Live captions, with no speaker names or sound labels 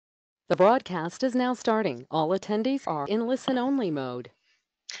The broadcast is now starting. All attendees are in listen-only mode.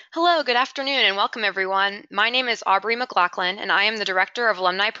 Hello, good afternoon, and welcome everyone. My name is Aubrey McLaughlin, and I am the Director of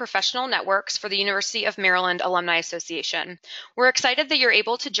Alumni Professional Networks for the University of Maryland Alumni Association. We're excited that you're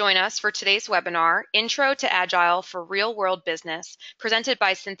able to join us for today's webinar, Intro to Agile for Real-World Business, presented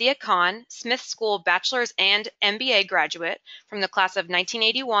by Cynthia Kahn, Smith School Bachelor's and MBA graduate from the class of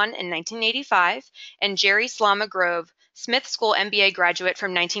 1981 and 1985, and Gerri Slama Grove, Smith School MBA graduate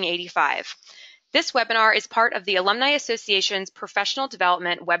from 1985. This webinar is part of the Alumni Association's Professional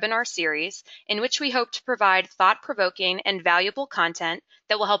Development webinar series, in which we hope to provide thought-provoking and valuable content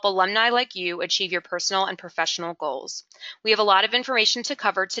that will help alumni like you achieve your personal and professional goals. We have a lot of information to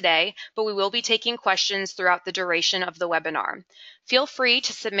cover today, but we will be taking questions throughout the duration of the webinar. Feel free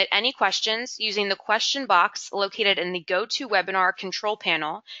to submit any questions using the question box located in the GoToWebinar control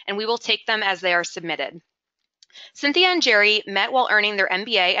panel, and we will take them as they are submitted. Cynthia and Gerri met while earning their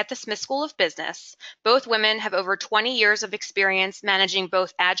MBA at the Smith School of Business. Both women have over 20 years of experience managing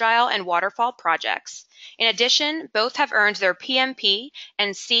both Agile and waterfall projects. In addition, both have earned their PMP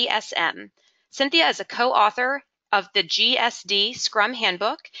and CSM. Cynthia is a co-author of the GSD Scrum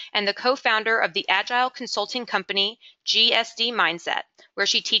Handbook and the co-founder of the Agile consulting company GSD Mindset, where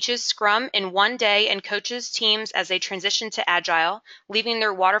she teaches Scrum in one day and coaches teams as they transition to Agile, leaving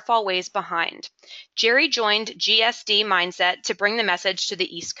their waterfall ways behind. Gerri joined GSD Mindset to bring the message to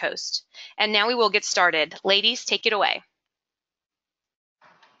the East Coast. And now we will get started. Ladies, take it away.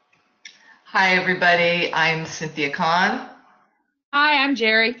 Hi, everybody. I'm Cynthia Kahn. Hi, I'm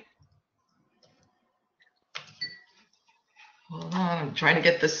Gerri. Hold on, I'm trying to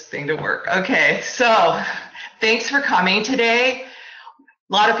get this thing to work. Okay, so thanks for coming today.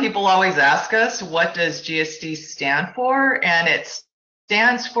 A lot of people always ask us, what does GSD stand for? And it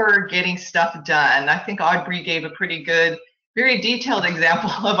stands for getting stuff done. I think Aubrey gave a pretty good, very detailed example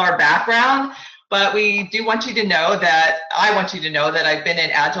of our background, but we do want you to know that, I want you to know that I've been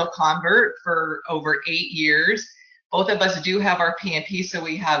an Agile convert for over 8 years. Both of us do have our PMP, so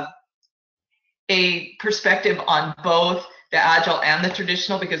we have a perspective on both the Agile and the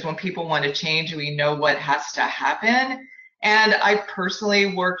traditional, because when people want to change, we know what has to happen. And I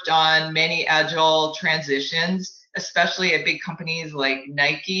personally worked on many Agile transitions, especially at big companies like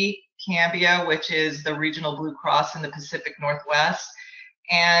Nike, Cambia, which is the regional Blue Cross in the Pacific Northwest,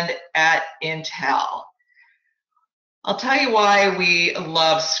 and at Intel. I'll tell you why we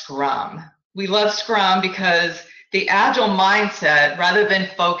love Scrum. We love Scrum because the Agile mindset, rather than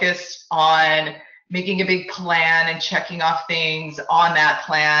focus on making a big plan and checking off things on that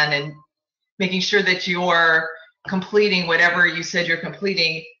plan and making sure that you're completing whatever you said you're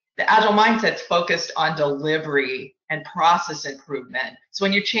completing, the Agile mindset's focused on delivery and process improvement. So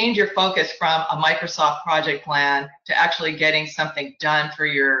when you change your focus from a Microsoft project plan to actually getting something done for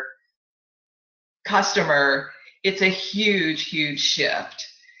your customer, it's a huge, huge shift.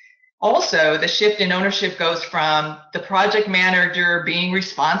 Also, the shift in ownership goes from the project manager being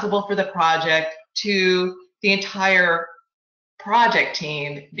responsible for the project to the entire project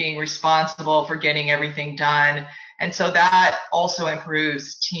team being responsible for getting everything done. And so that also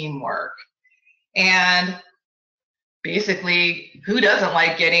improves teamwork. And basically, who doesn't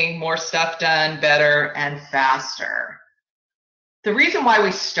like getting more stuff done better and faster? The reason why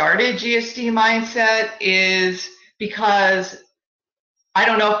we started GSD Mindset is because I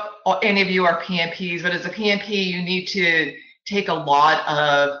don't know if any of you are PMPs, but as a PMP, you need to take a lot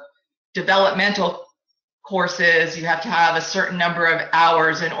of developmental courses. You have to have a certain number of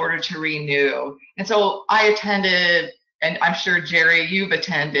hours in order to renew. And so I attended, and I'm sure, Gerri, you've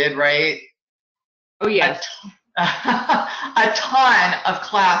attended, right? Oh, yes. A ton of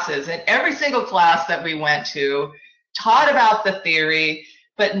classes, and every single class that we went to taught about the theory,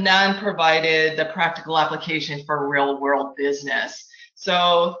 but none provided the practical application for real world business.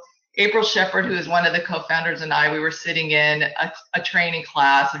 So April Shepard, who is one of the co-founders, and I, we were sitting in a training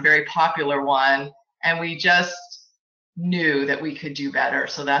class, a very popular one, and we just knew that we could do better.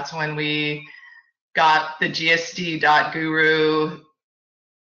 So that's when we got the GSD.guru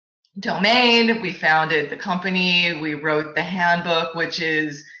domain. We founded the company. We wrote the handbook, which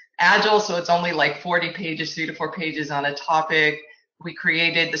is Agile, so it's only like 40 pages, 3 to 4 pages on a topic. We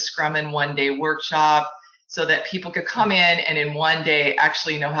created the Scrum in One Day workshop so that people could come in and in one day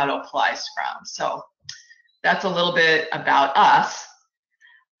actually know how to apply Scrum. So that's a little bit about us.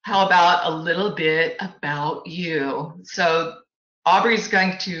 How about a little bit about you? So Aubrey's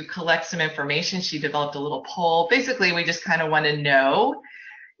going to collect some information. She developed a little poll. Basically, we just kind of want to know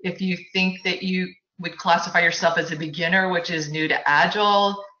if you think that you would classify yourself as a beginner, which is new to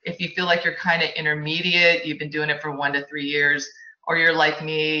Agile, if you feel like you're kind of intermediate, you've been doing it for 1 to 3 years, or you're like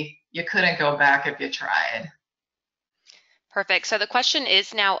me, you couldn't go back if you tried. Perfect. So the question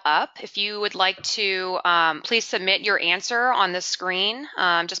is now up. If you would like to, please submit your answer on the screen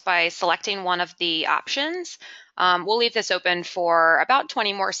just by selecting one of the options. We'll leave this open for about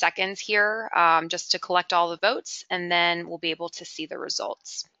 20 more seconds here just to collect all the votes, and then we'll be able to see the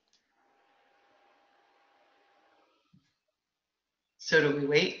results. So do we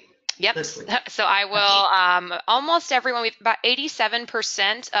wait? Yep. So I will, almost everyone, we've about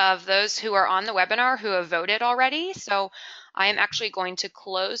 87% of those who are on the webinar who have voted already. So I am actually going to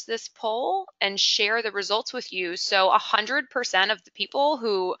close this poll and share the results with you. So 100% of the people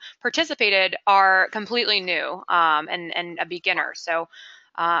who participated are completely new and a beginner. So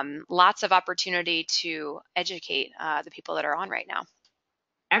lots of opportunity to educate the people that are on right now.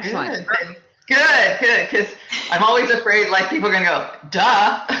 Excellent. Good, because I'm always afraid like people are going to go,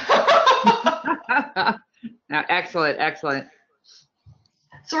 duh. Excellent.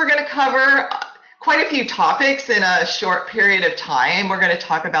 So we're going to cover quite a few topics in a short period of time. We're going to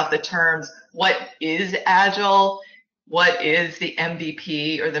talk about the terms, what is Agile, what is the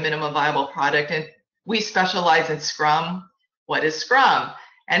MVP or the minimum viable product, and we specialize in Scrum. What is Scrum?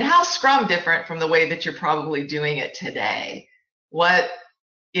 And how Scrum different from the way that you're probably doing it today? What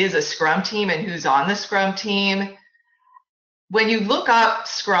is a Scrum team and who's on the Scrum team? When you look up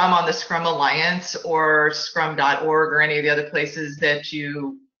Scrum on the Scrum Alliance or scrum.org or any of the other places that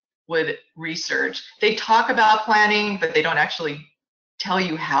you would research, they talk about planning, but they don't actually tell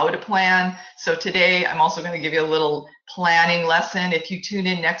you how to plan. So today I'm also going to give you a little planning lesson. If you tune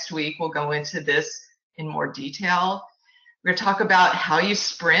in next week, we'll go into this in more detail. We're going to talk about how you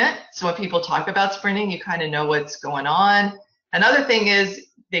sprint. So when people talk about sprinting, you kind of know what's going on. Another thing is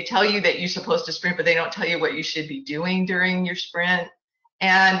they tell you that you're supposed to sprint, but they don't tell you what you should be doing during your sprint.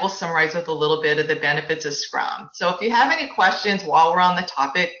 And we'll summarize with a little bit of the benefits of Scrum. So if you have any questions while we're on the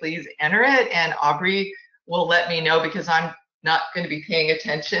topic, please enter it, and Aubrey will let me know because I'm not going to be paying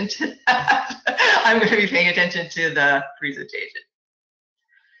attention to that. I'm going to be paying attention to the presentation.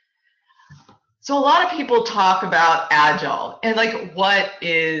 So a lot of people talk about Agile and like, what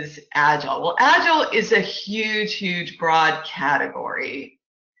is Agile? Well, Agile is a huge, broad category.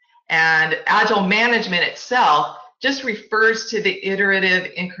 And Agile management itself just refers to the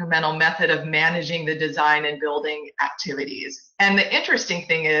iterative incremental method of managing the design and building activities. And the interesting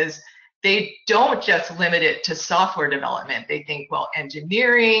thing is they don't just limit it to software development. They think, well,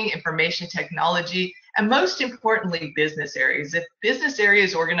 engineering, information technology, and most importantly, business areas. If business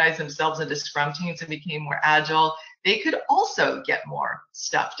areas organize themselves into Scrum teams and became more agile, they could also get more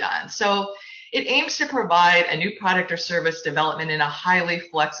stuff done. So it aims to provide a new product or service development in a highly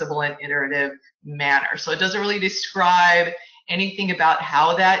flexible and iterative manner. So it doesn't really describe anything about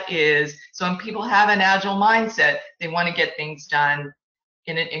how that is. So when people have an agile mindset, they want to get things done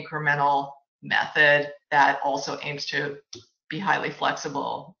in an incremental method that also aims to be highly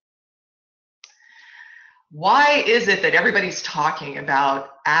flexible. Why is it that everybody's talking about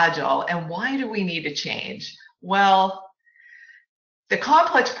Agile, and why do we need to change? Well, the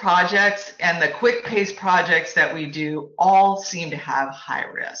complex projects and the quick pace projects that we do all seem to have high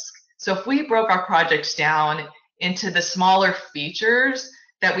risk. So if we broke our projects down into the smaller features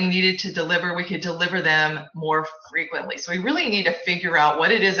that we needed to deliver, we could deliver them more frequently. So we really need to figure out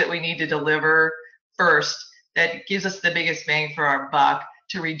what it is that we need to deliver first that gives us the biggest bang for our buck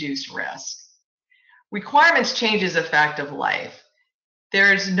to reduce risk. Requirements change as a fact of life.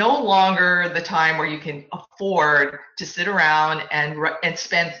 There's no longer the time where you can afford to sit around and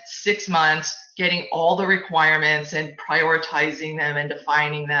spend 6 months getting all the requirements and prioritizing them and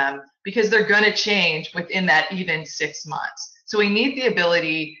defining them, because they're going to change within that even 6 months. So we need the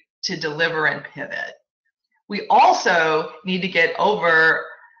ability to deliver and pivot. We also need to get over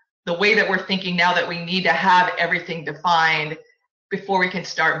the way that we're thinking now that we need to have everything defined before we can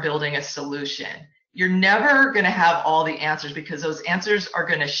start building a solution. You're never going to have all the answers because those answers are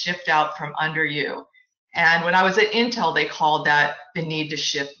going to shift out from under you. And when I was at Intel, they called that the need to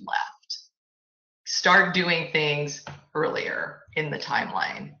shift left. Start doing things earlier in the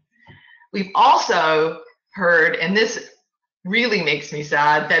timeline. We've also heard, and this really makes me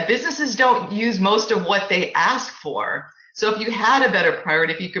sad, that businesses don't use most of what they ask for. So if you had a better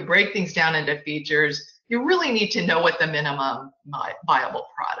priority, if you could break things down into features, you really need to know what the minimum viable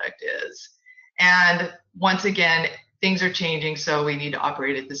product is. And once again, things are changing, so we need to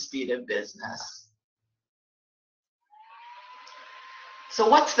operate at the speed of business. So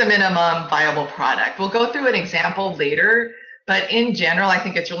what's the minimum viable product? We'll go through an example later, but in general, I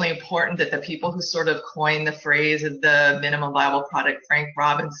think it's really important that the people who sort of coined the phrase of the minimum viable product, Frank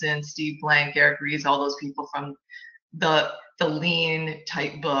Robinson, Steve Blank, Eric Ries, all those people from the the lean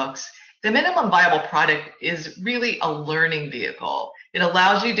type books, the minimum viable product is really a learning vehicle. It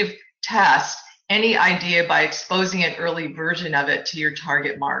allows you to test any idea by exposing an early version of it to your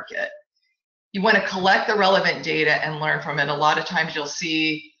target market. You want to collect the relevant data and learn from it. A lot of times you'll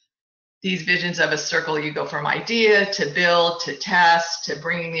see these visions of a circle. You go from idea to build to test to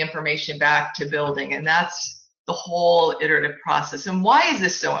bringing the information back to building, and that's the whole iterative process. And why is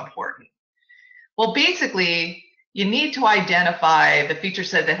this so important? Well, basically, you need to identify the feature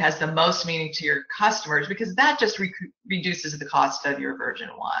set that has the most meaning to your customers, because that just reduces the cost of your version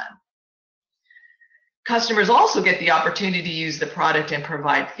 1. Customers also get the opportunity to use the product and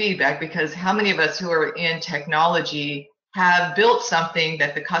provide feedback, because how many of us who are in technology have built something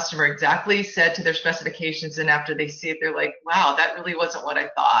that the customer exactly said to their specifications, and after they see it, they're like, wow, that really wasn't what I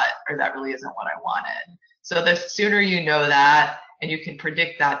thought, or that really isn't what I wanted. So the sooner you know that and you can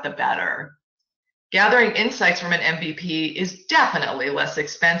predict that, the better. Gathering insights from an MVP is definitely less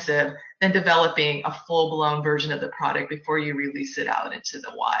expensive than developing a full-blown version of the product before you release it out into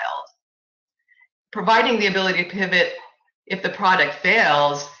the wild. Providing the ability to pivot if the product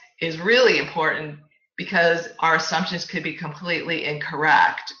fails is really important, because our assumptions could be completely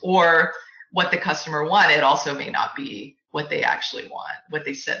incorrect, or what the customer wanted also may not be what they actually want, what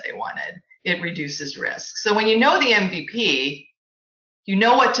they said they wanted. It reduces risk. So when you know the MVP, you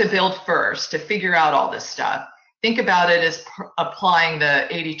know what to build first to figure out all this stuff. Think about it as applying the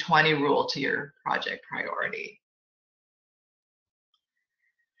 80-20 rule to your project priority.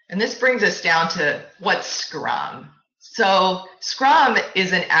 And this brings us down to what's Scrum. So Scrum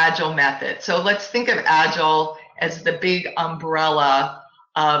is an Agile method. So let's think of Agile as the big umbrella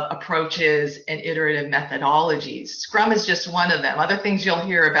of approaches and iterative methodologies. Scrum is just one of them. Other things you'll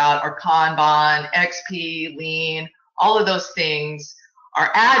hear about are Kanban, XP, Lean. All of those things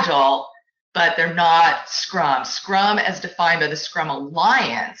are Agile, but they're not Scrum. Scrum, as defined by the Scrum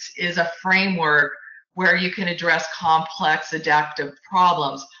Alliance, is a framework where you can address complex adaptive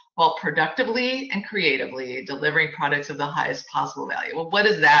problems while productively and creatively delivering products of the highest possible value. Well, what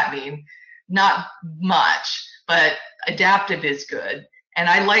does that mean? Not much, but adaptive is good. And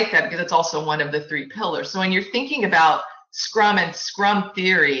I like that because it's also one of the 3 pillars. So when you're thinking about Scrum and Scrum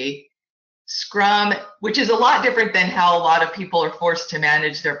theory, Scrum, which is a lot different than how a lot of people are forced to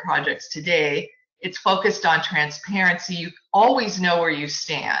manage their projects today, it's focused on transparency. You always know where you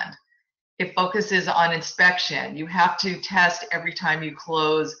stand. It focuses on inspection. You have to test every time you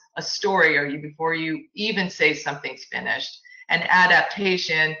close a story, or before you even say something's finished. And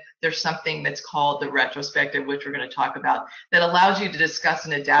adaptation, there's something that's called the retrospective, which we're going to talk about, that allows you to discuss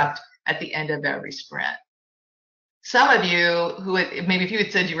and adapt at the end of every sprint. Some of you who maybe if you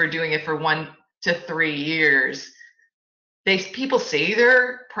had said you were doing it for 1 to 3 years, people say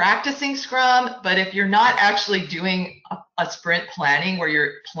they're practicing Scrum, but if you're not actually doing a sprint planning where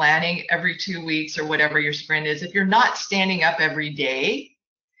you're planning every 2 weeks or whatever your sprint is, if you're not standing up every day,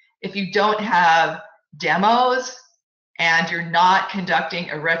 if you don't have demos and you're not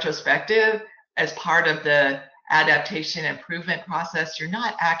conducting a retrospective as part of the adaptation improvement process, you're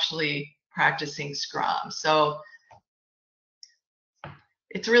not actually practicing Scrum. So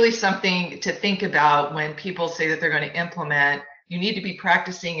it's really something to think about when people say that they're going to implement. You need to be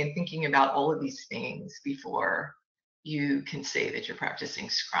practicing and thinking about all of these things before you can say that you're practicing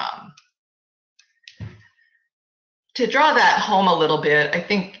Scrum. To draw that home a little bit, I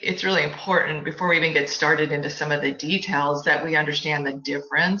think it's really important before we even get started into some of the details that we understand the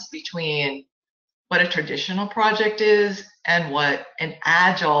difference between what a traditional project is and what an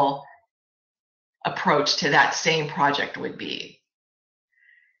Agile approach to that same project would be.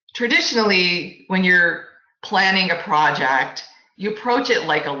 Traditionally, when you're planning a project, you approach it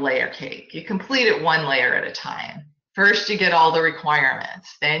like a layer cake. You complete it 1 layer at a time. First, you get all the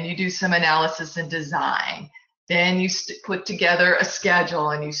requirements. Then you do some analysis and design. Then you put together a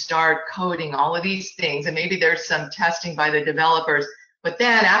schedule and you start coding all of these things. And maybe there's some testing by the developers. But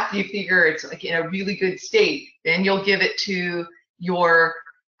then after you figure it's like in a really good state, then you'll give it to your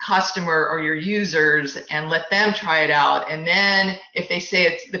customer or your users and let them try it out. And then if they say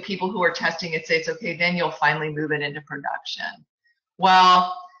it's the people who are testing it say it's okay, then you'll finally move it into production.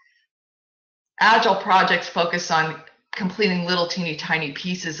 Well, Agile projects focus on completing little teeny tiny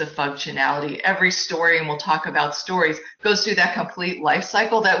pieces of functionality. Every story, and we'll talk about stories, goes through that complete life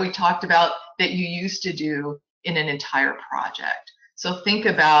cycle that we talked about that you used to do in an entire project. So think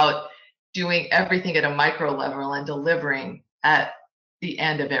about doing everything at a micro level and delivering at the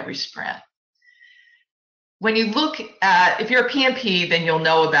end of every sprint. When you look at, if you're a PMP, then you'll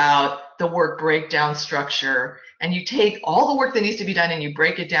know about the work breakdown structure, and you take all the work that needs to be done and you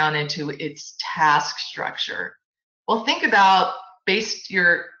break it down into its task structure. Well, think about if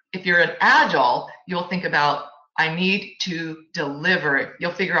you're an Agile, you'll think about, I need to deliver it.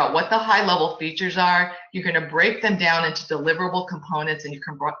 You'll figure out what the high level features are. You're going to break them down into deliverable components, and you're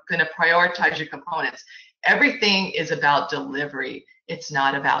going to prioritize your components. Everything is about delivery. It's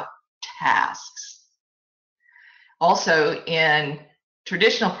not about tasks. Also, in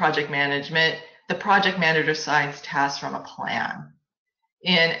traditional project management, the project manager assigns tasks from a plan.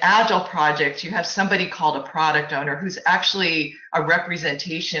 In Agile projects, you have somebody called a product owner who's actually a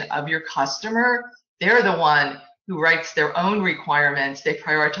representation of your customer. They're the one who writes their own requirements. They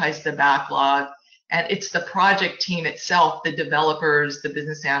prioritize the backlog. And it's the project team itself, the developers, the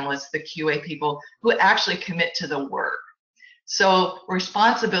business analysts, the QA people, who actually commit to the work. So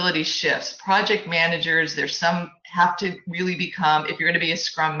responsibility shifts. Project managers, there's some have to really become, if you're going to be a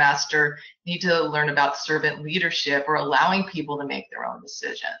Scrum Master, you need to learn about servant leadership or allowing people to make their own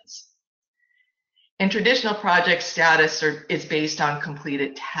decisions. In traditional project, status is based on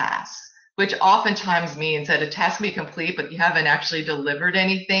completed tasks, which oftentimes means that a task can be complete, but you haven't actually delivered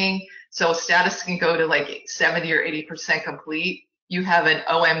anything. So status can go to like 70 or 80% complete. You have an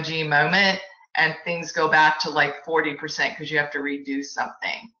OMG moment, and things go back to like 40% because you have to redo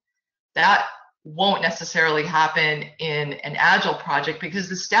something. That won't necessarily happen in an Agile project because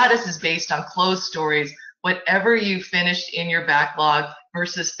the status is based on closed stories, whatever you finished in your backlog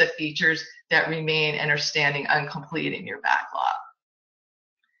versus the features that remain and are standing incomplete in your backlog.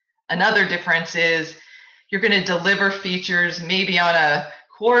 Another difference is you're going to deliver features maybe on a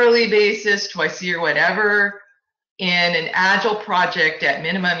quarterly basis, twice a year, whatever. In an Agile project, at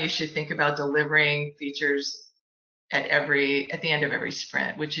minimum, you should think about delivering features at the end of every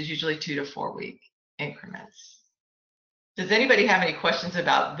sprint, which is usually 2 to 4 week increments. Does anybody have any questions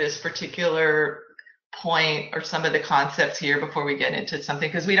about this particular point or some of the concepts here before we get into something?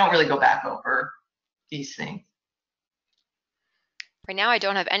 Because we don't really go back over these things. Right now, I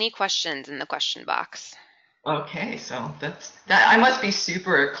don't have any questions in the question box. Okay, so that I must be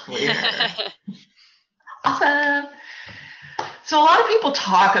super clear. Awesome. So a lot of people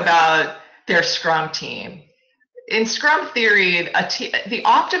talk about their Scrum team. In Scrum theory, the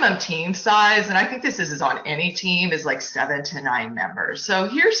optimum team size, and I think this is on any team, is like 7 to 9 members. So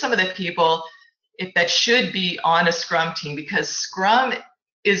here's some of the people that should be on a Scrum team, because Scrum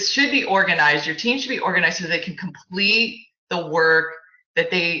should be organized. Your team should be organized so they can complete the work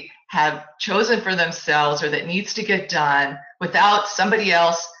that they have chosen for themselves or that needs to get done without somebody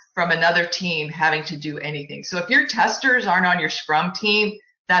else from another team having to do anything. So if your testers aren't on your Scrum team,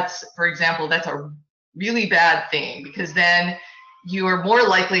 for example, that's a really bad thing, because then you are more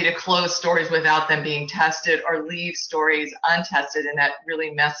likely to close stories without them being tested or leave stories untested, and that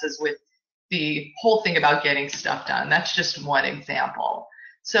really messes with the whole thing about getting stuff done. That's just one example.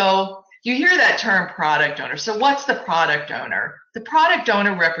 So you hear that term product owner. So what's the product owner? The product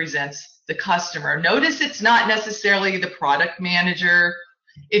owner represents the customer. Notice it's not necessarily the product manager.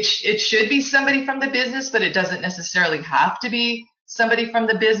 It should be somebody from the business, but it doesn't necessarily have to be somebody from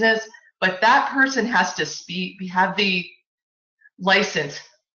the business. But that person has to have the license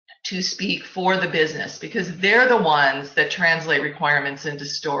to speak for the business, because they're the ones that translate requirements into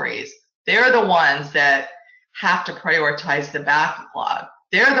stories. They're the ones that have to prioritize the backlog.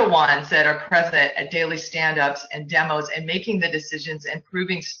 They're the ones that are present at daily stand-ups and demos and making the decisions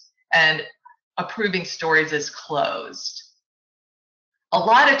and approving stories as closed. A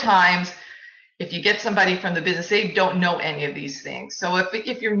lot of times, if you get somebody from the business, they don't know any of these things. So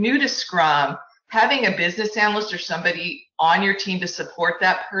if you're new to Scrum, having a business analyst or somebody on your team to support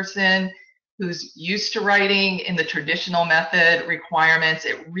that person who's used to writing in the traditional method requirements,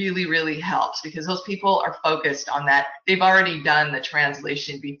 it really, really helps, because those people are focused on that. They've already done the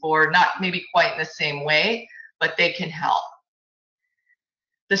translation before, not maybe quite in the same way, but they can help.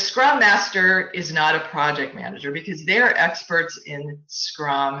 The Scrum Master is not a project manager, because they're experts in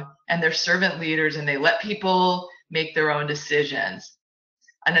Scrum and they're servant leaders and they let people make their own decisions.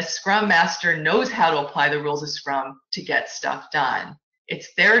 And a Scrum Master knows how to apply the rules of Scrum to get stuff done.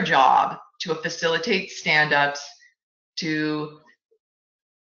 It's their job to facilitate stand-ups, to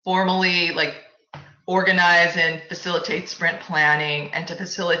formally organize and facilitate sprint planning, and to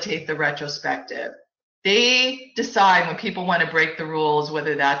facilitate the retrospective. They decide when people want to break the rules,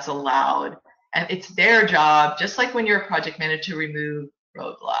 whether that's allowed. And it's their job, just like when you're a project manager, to remove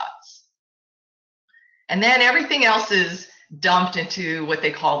roadblocks. And then everything else is dumped into what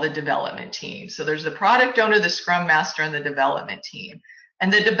they call the development team. So there's the product owner, the Scrum Master, and the development team.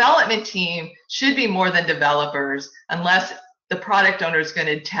 And the development team should be more than developers, unless the product owner is going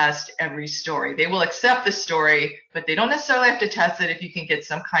to test every story. They will accept the story, but they don't necessarily have to test it if you can get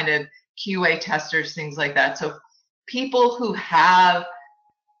some kind of QA testers, things like that. So people who have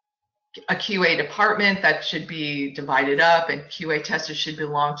a QA department that should be divided up, and QA testers should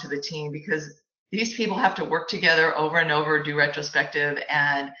belong to the team, because these people have to work together over and over, do retrospective,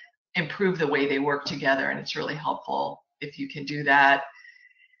 and improve the way they work together. And it's really helpful if you can do that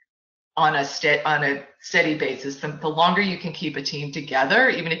on a steady basis. The longer you can keep a team together,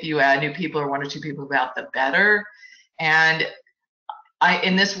 even if you add new people or one or two people about, the better. And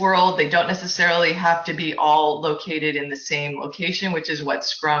in this world, they don't necessarily have to be all located in the same location, which is what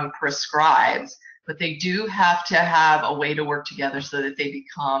Scrum prescribes, but they do have to have a way to work together so that they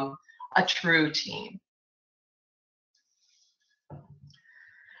become a true team.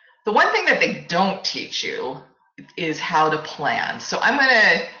 The one thing that they don't teach you is how to plan. So I'm going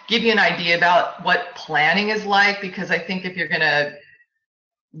to give you an idea about what planning is like, because I think if you're going to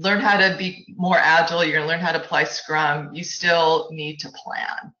learn how to be more agile, you're going to learn how to apply Scrum, you still need to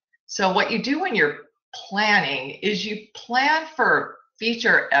plan. So what you do when you're planning is you plan for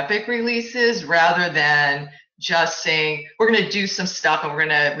feature epic releases rather than just saying, we're going to do some stuff and we're going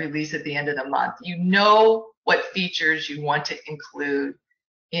to release at the end of the month. You know what features you want to include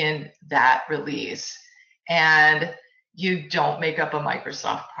in that release, and you don't make up a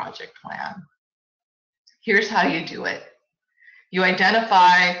Microsoft project plan. Here's how you do it. You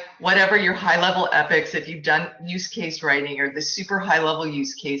identify whatever your high-level epics, if you've done use case writing, or the super high-level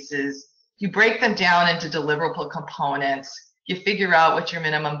use cases, you break them down into deliverable components, you figure out what your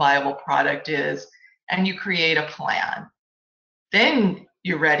minimum viable product is, and you create a plan. Then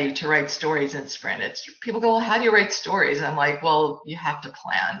you're ready to write stories in sprint. People go, well, how do you write stories? And I'm like, well, you have to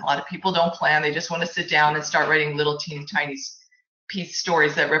plan. A lot of people don't plan. They just want to sit down and start writing little teeny tiny piece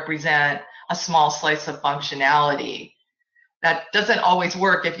stories that represent a small slice of functionality. That doesn't always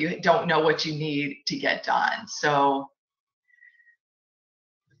work if you don't know what you need to get done. So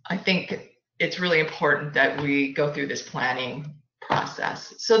I think it's really important that we go through this planning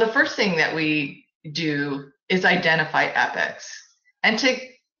process. So the first thing that we do is identify epics. And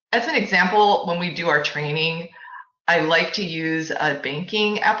as an example, when we do our training, I like to use a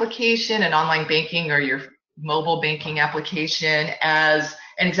banking application, an online banking or your mobile banking application as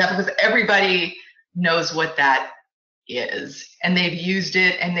an example, because everybody knows what that is, and they've used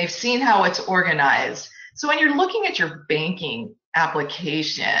it and they've seen how it's organized. So when you're looking at your banking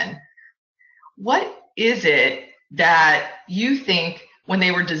application, what is it that you think when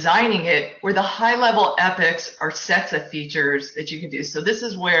they were designing it were the high-level epics or sets of features that you can do? So this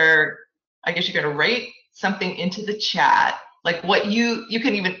is where I guess you're going to write something into the chat, like what you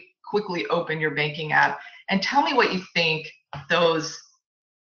can even quickly open your banking app and tell me what you think those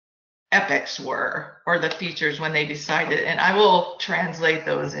epics were, or the features when they decided, and I will translate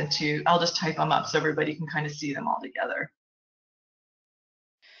those into, I'll just type them up so everybody can kind of see them all together.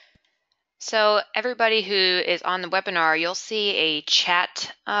 So everybody who is on the webinar, you'll see a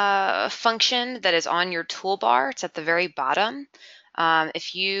chat function that is on your toolbar. It's at the very bottom.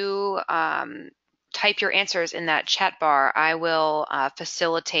 If you type your answers in that chat bar, I will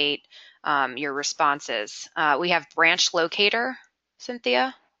facilitate your responses. We have branch locator,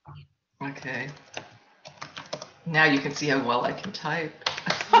 Cynthia. Okay. Now you can see how well I can type.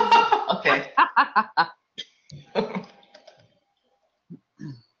 Okay.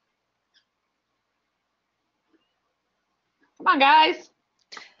 Come on, guys.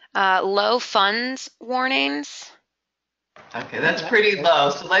 Low funds warnings. Okay, that's pretty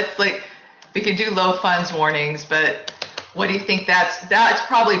low. So we can do low funds warnings, but what do you think that's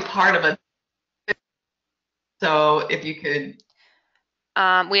probably part of a, so if you could.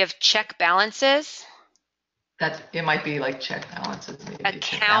 We have check balances. It might be like check balances. Maybe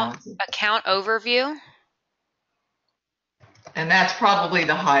account overview. And that's probably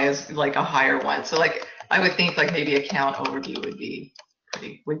the highest, like a higher one. So like, I would think like maybe account overview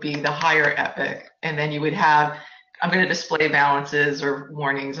would be the higher epic. And then you would have, I'm going to display balances or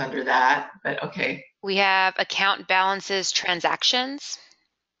warnings under that, but okay. We have account balances transactions.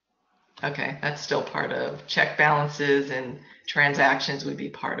 Okay, that's still part of check balances, and transactions would be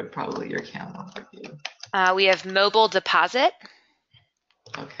part of probably your account overview. We have mobile deposit.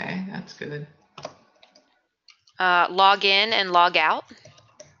 Okay, that's good. Log in and log out.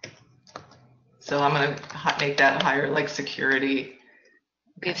 So I'm going to make that higher, like security.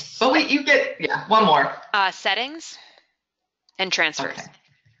 Okay. But you get, yeah, one more. Settings and transfers. Okay.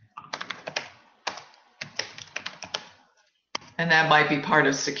 And that might be part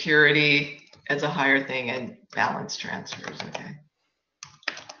of security as a higher thing, and balance transfers, okay.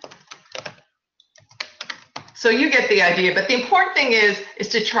 So you get the idea, but the important thing is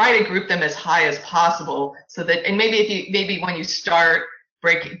to try to group them as high as possible, so that, and maybe when you start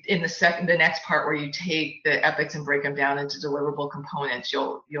break in the next part where you take the epics and break them down into deliverable components,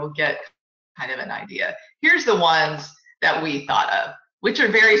 you'll get kind of an idea. Here's the ones that we thought of, which are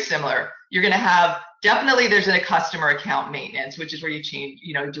very similar. You're going to have, definitely there's a customer account maintenance, which is where you change,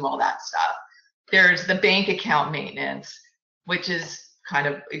 do all that stuff. There's the bank account maintenance, which is kind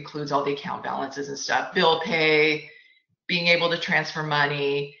of includes all the account balances and stuff, bill pay, being able to transfer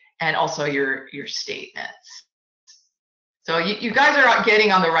money, and also your statements. So you guys are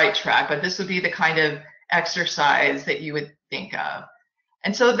getting on the right track, but this would be the kind of exercise that you would think of.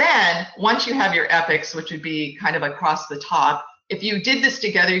 And so then once you have your epics, which would be kind of across the top, if you did this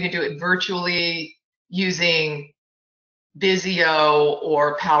together, you can do it virtually using Visio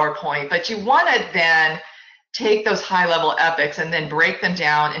or PowerPoint, but you want to then take those high level epics and then break them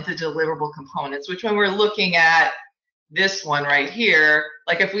down into deliverable components, which when we're looking at this one right here,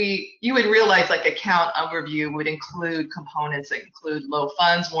 like you would realize like account overview would include components that include low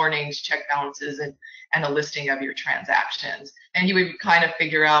funds warnings, check balances, and a listing of your transactions. And you would kind of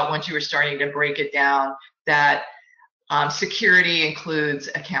figure out once you were starting to break it down that security includes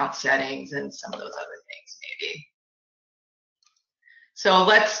account settings and some of those other things maybe. So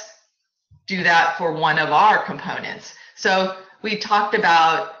let's do that for one of our components. So we talked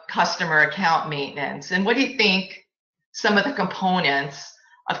about customer account maintenance, and what do you think some of the components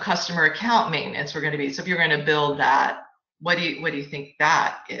of customer account maintenance were going to be? So if you're going to build that, what do you think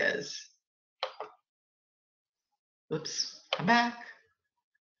that is? Oops, come back.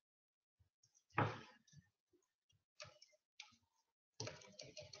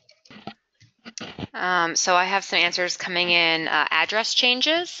 So I have some answers coming in. Address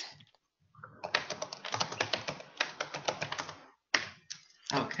changes.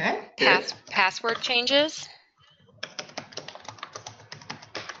 Okay. Password changes.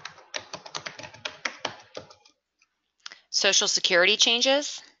 Social security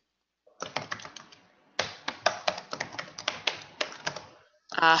changes.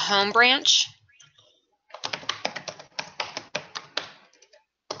 Home branch.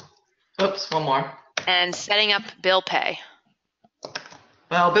 Oops, one more. And setting up bill pay.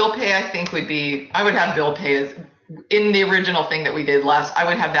 Well, bill pay, I think I would have bill pay as, in the original thing that we did last, I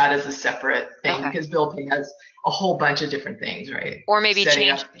would have that as a separate thing, because bill pay has a whole bunch of different things, right? Or maybe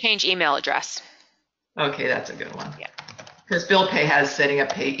change email address. Okay, that's a good one. Yeah. Because bill pay has setting up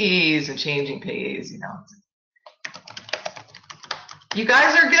payees and changing payees, You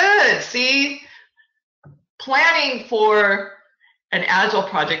guys are good. See, planning for an Agile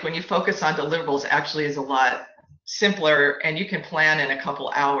project when you focus on deliverables actually is a lot simpler, and you can plan in a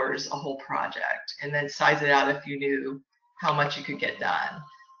couple hours a whole project and then size it out if you knew how much you could get done.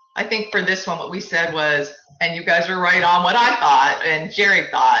 I think for this one, what we said was, and you guys were right on what I thought and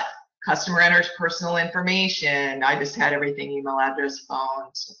Gerri thought, customer enters personal information. I just had everything, email address,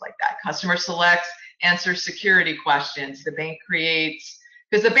 phone, stuff like that. Customer selects, answers security questions. The bank creates,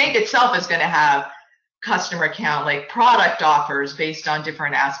 because the bank itself is going to have customer account, like product offers based on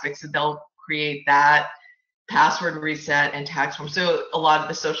different aspects, so they'll create that, password reset, and tax form. So a lot of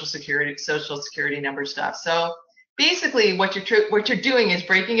the social security number stuff. So basically what you're doing is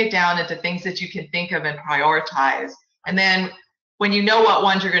breaking it down into things that you can think of and prioritize. And then when you know what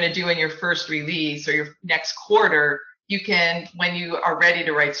ones you're going to do in your first release or your next quarter, you can, when you are ready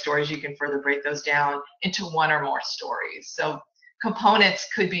to write stories, you can further break those down into one or more stories. So components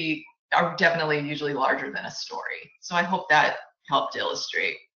are definitely usually larger than a story. So I hope that helped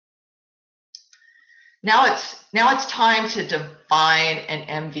illustrate. Now it's time to define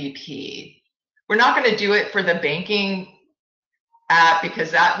an MVP. We're not going to do it for the banking app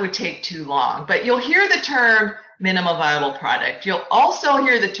because that would take too long, but you'll hear the term minimum viable product. You'll also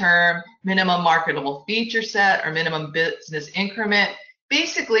hear the term minimum marketable feature set or minimum business increment.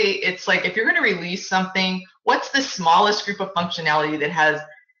 Basically, it's like if you're going to release something, what's the smallest group of functionality that has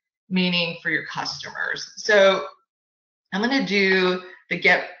meaning for your customers? So I'm going to do the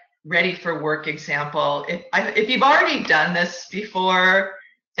get ready for work example. If you've already done this before,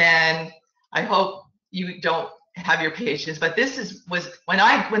 then I hope you don't have your patience, but this was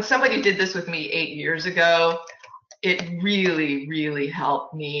when somebody did this with me 8 years ago, it really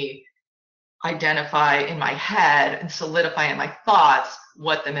helped me identify in my head and solidify in my thoughts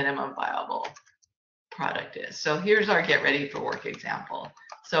what the minimum viable product is. So here's our get ready for work example.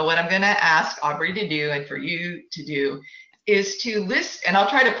 So what I'm going to ask Aubrey to do and for you to do is to list, and I'll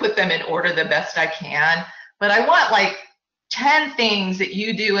try to put them in order the best I can, but I want like 10 things that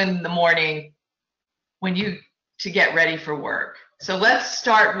you do in the morning to get ready for work. So let's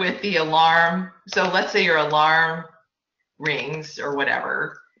start with the alarm. So let's say your alarm rings or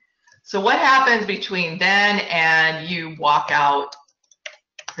whatever. So what happens between then and you walk out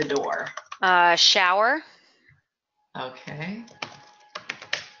the door? Shower, Okay.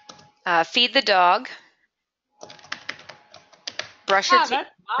 feed the dog, brush your That's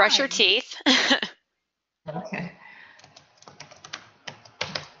brush your mine. teeth, Okay.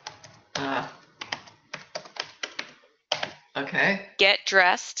 Uh, okay. get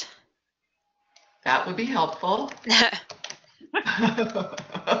dressed, That would be helpful.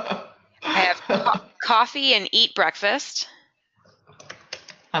 have coffee and eat breakfast,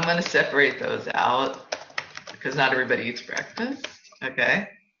 I'm going to separate those out because not everybody eats breakfast. Okay.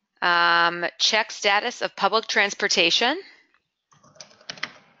 check status of public transportation,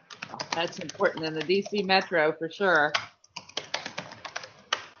 That's important in the DC Metro for sure.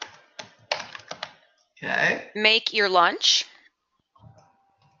 Okay. make your lunch,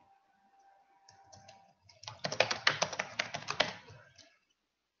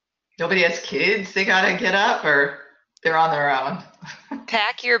 Nobody has kids they got to get up, or they're on their own?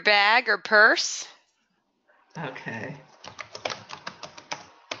 pack your bag or purse, Okay.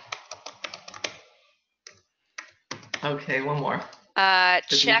 Okay, one more.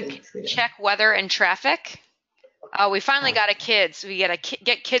 check weather and traffic. Oh, we finally got a kid, so we got to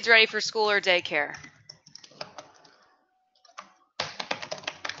get kids ready for school or daycare.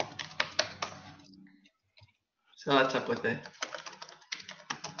 So what's up with it?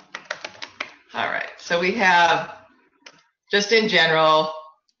 All right. So we have, just in general,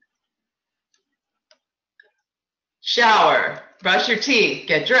 shower, brush your teeth,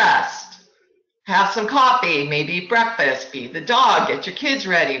 get dressed, have some coffee, maybe eat breakfast, feed the dog, get your kids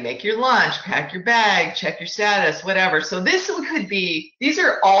ready, make your lunch, pack your bag, check your status, whatever. So this could be, these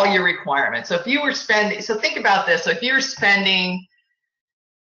are all your requirements. So if you were spending, so think about this. So if you're spending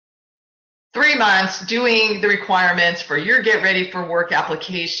 3 months doing the requirements for your get ready for work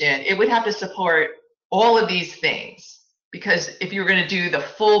application, it would have to support all of these things, because if you were going to do the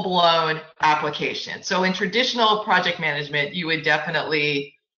full-blown application. So in traditional project management, you would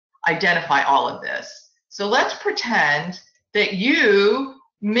definitely identify all of this. So let's pretend that you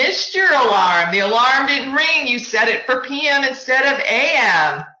missed your alarm. The alarm didn't ring. You set it for PM instead of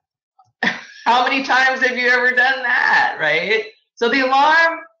AM. How many times have you ever done that, right? So the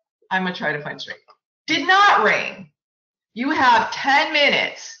alarm, I'm going to try to find straight, did not ring. You have 10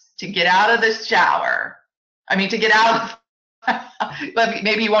 minutes to get out of the shower. I mean, to get out of, but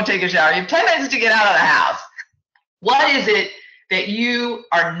maybe you won't take a shower. You have 10 minutes to get out of the house. What is it that you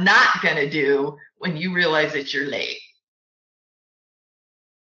are not going to do when you realize that you're late?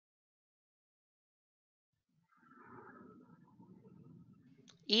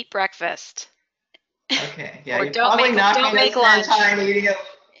 Eat breakfast. Okay, yeah, Or you're don't probably not don't going to make spend lunch. time eating it.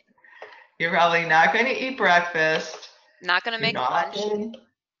 You're probably not going to eat breakfast. Not going to make You're not lunch. gonna-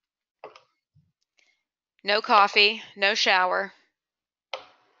 No coffee, no shower.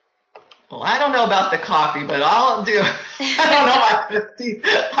 Well, I don't know about the coffee, but I'll do. I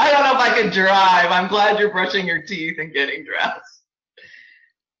don't know if I can drive. I'm glad you're brushing your teeth and getting dressed.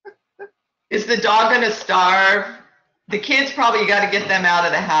 Is the dog going to starve? The kids, probably, you got to get them out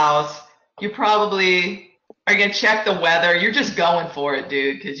of the house. You probably are going to check the weather. You're just going for it,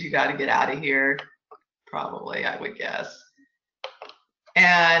 dude, because you got to get out of here. Probably, I would guess.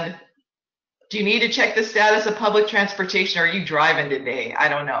 And do you need to check the status of public transportation, or are you driving today? I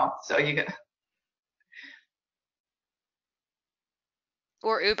don't know. So you got.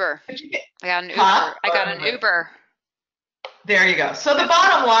 Or Uber. I got an Uber. Huh? I got an Uber. There you go. So the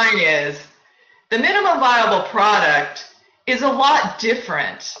bottom line is, the minimum viable product is a lot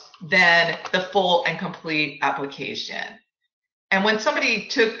different than the full and complete application. And when somebody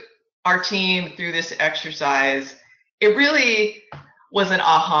took our team through this exercise, it really was an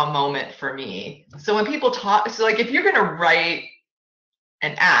aha moment for me. So when people talk, so like if you're going to write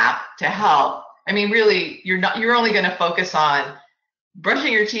an app to help, I mean, really, you're only going to focus on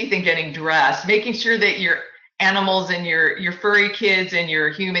brushing your teeth and getting dressed, making sure that your animals and your furry kids and your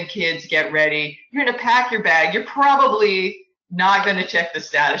human kids get ready. You're going to pack your bag. You're probably not going to check the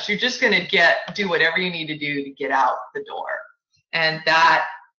status. You're just going to do whatever you need to do to get out the door. And that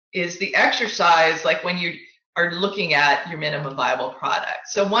is the exercise, like when you are looking at your minimum viable product.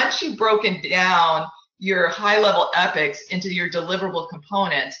 So once you've broken down your high-level epics into your deliverable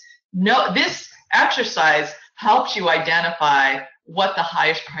components, this exercise helps you identify what the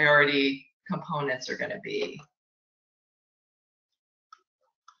highest priority components are going to be.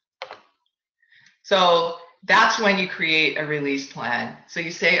 So that's when you create a release plan. So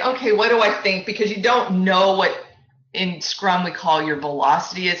you say, okay, what do I think? Because you don't know what in Scrum we call your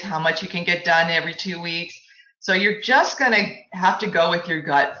velocity is, how much you can get done every 2 weeks. So you're just going to have to go with your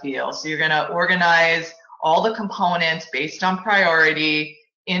gut feel. So you're going to organize all the components based on priority.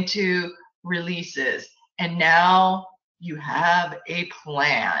 into releases, and now you have a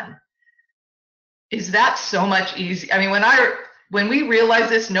plan. Is that so much easier? I mean, when we realized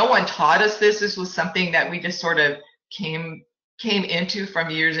this, no one taught us this. This was something that we just sort of came into from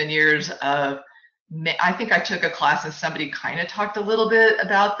years and years of, I think I took a class and somebody kind of talked a little bit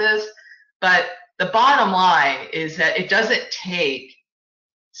about this, but the bottom line is that it doesn't take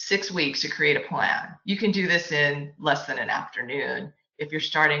 6 weeks to create a plan. You can do this in less than an afternoon if you're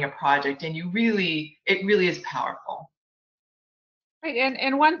starting a project, and it really is powerful. Right,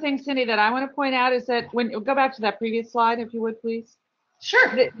 and one thing, Cindy, that I want to point out is that go back to that previous slide, if you would, please.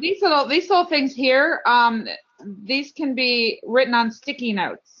 Sure. These little things here, these can be written on sticky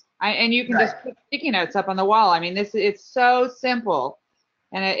notes, and you can just put sticky notes up on the wall. I mean, it's so simple,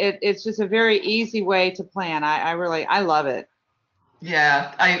 and it's just a very easy way to plan. I love it.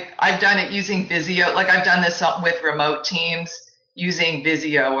 Yeah, I've done it using Visio. Like, I've done this with remote teams using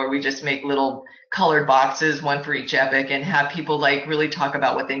Visio, where we just make little colored boxes, one for each epic, and have people like really talk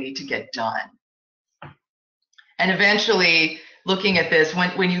about what they need to get done. And eventually, looking at this,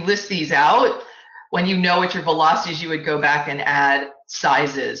 when you list these out, when you know what your velocities, you would go back and add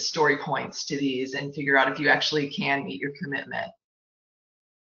sizes, story points to these, and figure out if you actually can meet your commitment.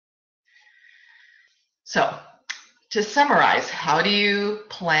 So, to summarize, how do you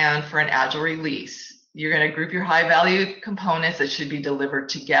plan for an Agile release? You're going to group your high value components that should be delivered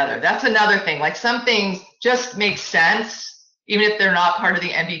together. That's another thing. Like, some things just make sense, even if they're not part of the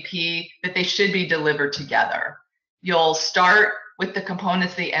MVP, that they should be delivered together. You'll start with the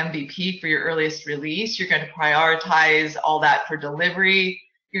components of the MVP for your earliest release. You're going to prioritize all that for delivery.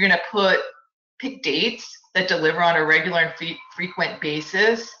 You're going to pick dates that deliver on a regular and frequent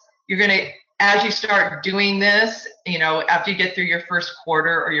basis. You're going to, as you start doing this, after you get through your first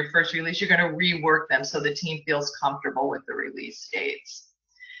quarter or your first release, you're going to rework them so the team feels comfortable with the release dates.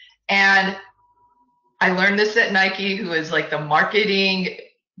 And I learned this at Nike, who is like the marketing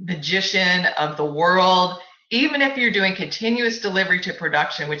magician of the world. Even if you're doing continuous delivery to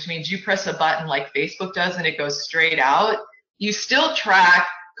production, which means you press a button like Facebook does and it goes straight out, you still track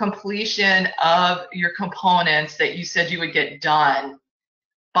completion of your components that you said you would get done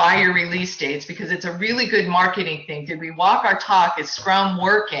by your release dates, because it's a really good marketing thing. Did we walk our talk? Is Scrum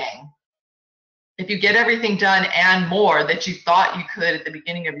working? If you get everything done and more that you thought you could at the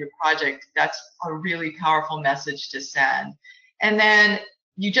beginning of your project, that's a really powerful message to send. And then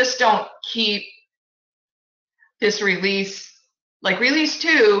you just don't keep this release, like release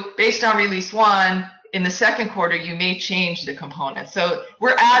 2, based on release 1, in the second quarter, you may change the components. So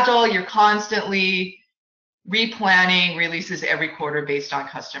we're Agile, you're constantly replanning releases every quarter based on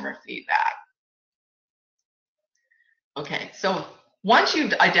customer feedback. Okay, so once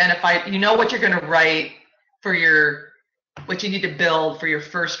you've identified, you know what you're going to write for what you need to build for your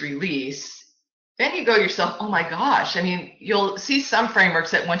first release, then you go yourself, oh my gosh. I mean, you'll see some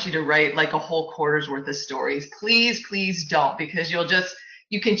frameworks that want you to write like a whole quarter's worth of stories. Please don't, because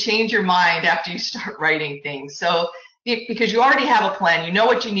you can change your mind after you start writing things. So, because you already have a plan, you know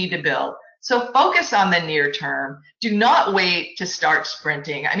what you need to build. So focus on the near term. Do not wait to start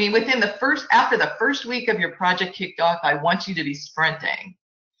sprinting. I mean, after the first week of your project kicked off, I want you to be sprinting.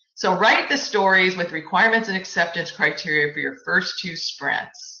 So write the stories with requirements and acceptance criteria for your first 2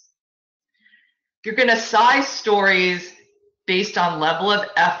 sprints. You're going to size stories based on level of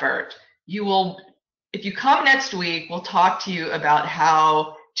effort. If you come next week, we'll talk to you about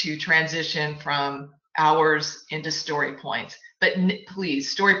how to transition from hours into story points. But please,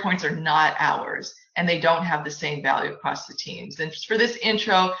 story points are not hours, and they don't have the same value across the teams. And for this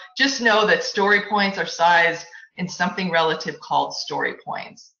intro, just know that story points are sized in something relative called story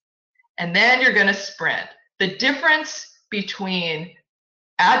points. And then you're going to sprint. The difference between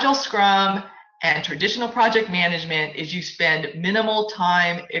Agile Scrum and traditional project management is you spend minimal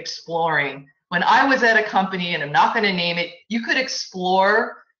time exploring. When I was at a company, and I'm not going to name it, you could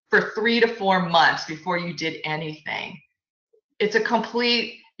explore for 3 to 4 months before you did anything. It's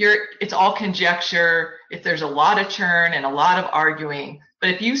it's all conjecture. If there's a lot of churn and a lot of arguing,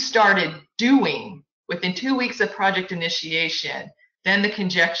 but if you started doing within 2 weeks of project initiation, then the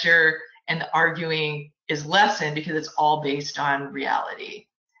conjecture and the arguing is lessened, because it's all based on reality.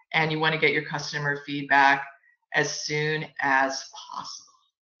 And you want to get your customer feedback as soon as possible.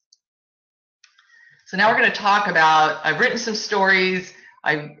 So now we're going to talk about, I've written some stories.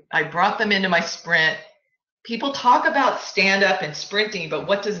 I brought them into my sprint. People talk about stand-up and sprinting, but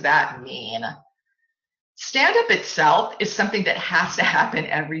what does that mean? Stand-up itself is something that has to happen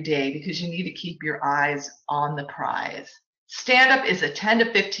every day, because you need to keep your eyes on the prize. Stand-up is a 10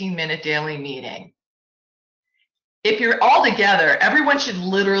 to 15 minute daily meeting. if you're all together, everyone should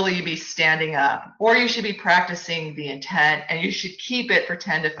literally be standing up, or you should be practicing the intent, and you should keep it for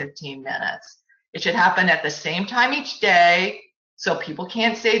 10 to 15 minutes. It should happen at the same time each day, so people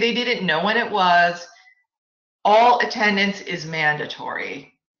can't say they didn't know when it was. All attendance is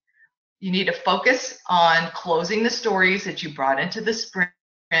mandatory. You need to focus on closing the stories that you brought into the sprint,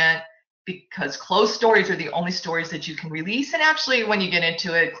 because closed stories are the only stories that you can release. And actually, when you get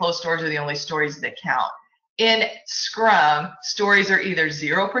into it, closed stories are the only stories that count. In Scrum, stories are either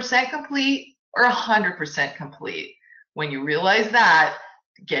 0% complete or 100% complete. When you realize that,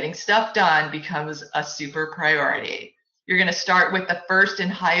 getting stuff done becomes a super priority. You're going to start with the first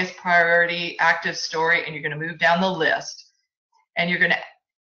and highest priority active story, and you're going to move down the list. And you're going to,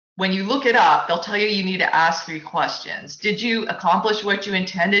 when you look it up, they'll tell you you need to ask 3 questions. Did you accomplish what you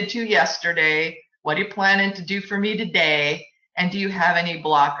intended to yesterday? What are you planning to do for me today? And do you have any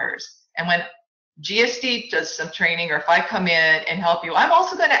blockers? And when GSD does some training, or if I come in and help you, I'm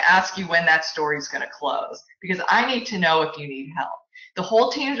also going to ask you when that story is going to close, because I need to know if you need help. The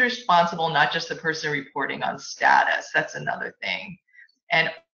whole team is responsible, not just the person reporting on status. That's another thing. And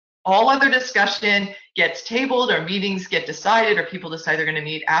all other discussion gets tabled, or meetings get decided, or people decide they're going to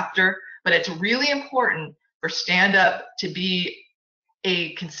meet after. But it's really important for stand-up to be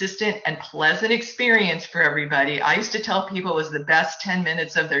a consistent and pleasant experience for everybody. I used to tell people it was the best 10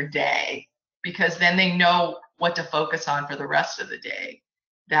 minutes of their day, because then they know what to focus on for the rest of the day.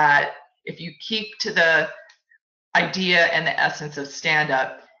 That if you keep to the idea and the essence of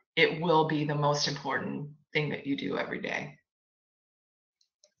stand-up, it will be the most important thing that you do every day.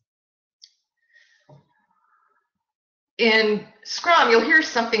 In Scrum, you'll hear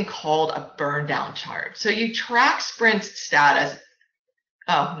something called a burn down chart. So you track sprint status,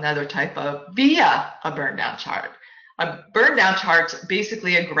 another typo, via a burn down chart. A burn down chart's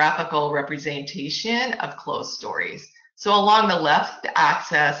basically a graphical representation of closed stories. So along the left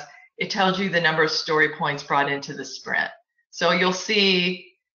axis, it tells you the number of story points brought into the sprint. So you'll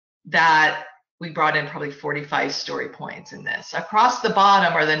see that we brought in probably 45 story points in this. Across the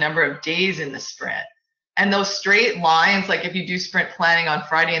bottom are the number of days in the sprint. And those straight lines, like if you do sprint planning on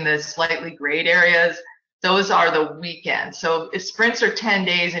Friday in the slightly grayed areas, those are the weekends. So if sprints are 10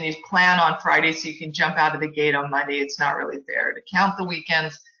 days and you plan on Friday so you can jump out of the gate on Monday, it's not really fair to count the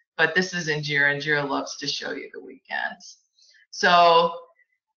weekends, but this is in Jira, and Jira loves to show you the weekends. So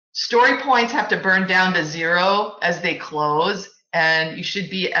story points have to burn down to 0 as they close, and you should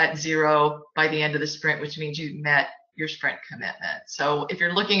be at 0 by the end of the sprint, which means you met your sprint commitment. So if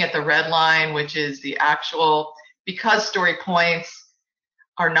you're looking at the red line, which is the actual, because story points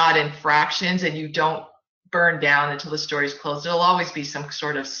are not in fractions and you don't burn down until the story is closed, there'll always be some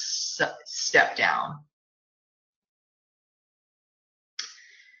sort of step down.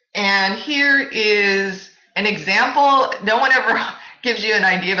 And here is an example. No one ever gives you an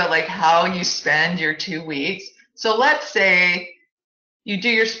idea about like how you spend your 2 weeks. So let's say you do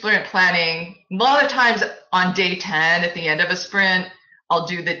your sprint planning. A lot of times on day 10 at the end of a sprint, I'll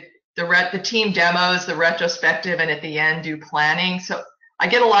do the team demos, the retrospective, and at the end do planning. So I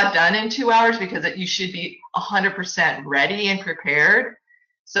get a lot done in 2 hours because you should be 100% ready and prepared.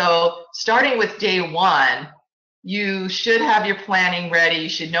 So starting with day 1, you should have your planning ready. You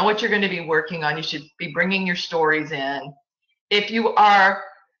should know what you're going to be working on. You should be bringing your stories in. If you are,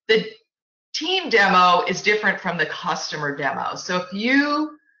 the team demo is different from the customer demo. So if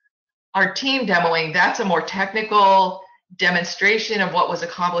you are team demoing, that's a more technical demonstration of what was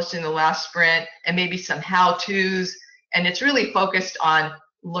accomplished in the last sprint and maybe some how-tos, and it's really focused on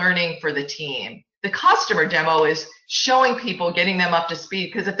learning for the team. The customer demo is showing people, getting them up to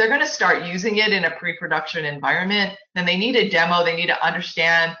speed, because if they're going to start using it in a pre-production environment, then they need a demo. They need to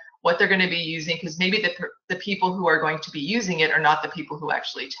understand what they're going to be using, because maybe the people who are going to be using it are not the people who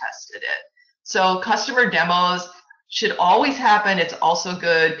actually tested it. So customer demos should always happen. It's also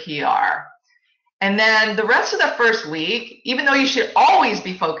good PR. And then the rest of the first week, even though you should always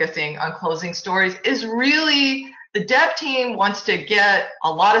be focusing on closing stories, is really the dev team wants to get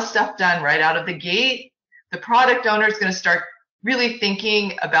a lot of stuff done right out of the gate. The product owner is going to start really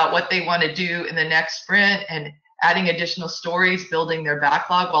thinking about what they want to do in the next sprint and adding additional stories, building their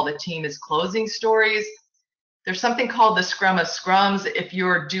backlog while the team is closing stories. There's something called the Scrum of Scrums. If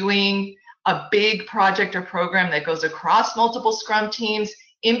you're doing a big project or program that goes across multiple Scrum teams,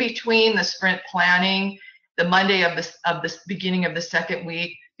 in between the sprint planning, the Monday of the beginning of the second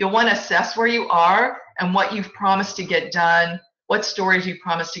week, you'll want to assess where you are and what you've promised to get done, what stories you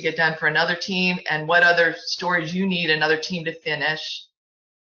promised to get done for another team, and what other stories you need another team to finish.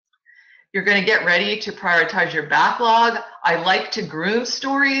 You're going to get ready to prioritize your backlog. I like to groom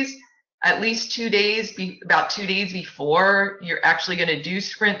stories at least 2 days, about 2 days before you're actually going to do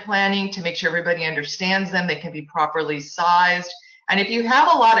sprint planning to make sure everybody understands them. They can be properly sized. And if you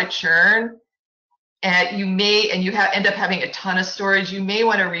have a lot of churn, and you end up having a ton of stories, you may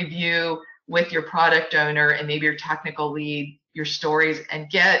want to review with your product owner and maybe your technical lead your stories and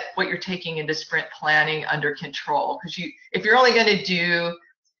get what you're taking into sprint planning under control. Because if you're only going to do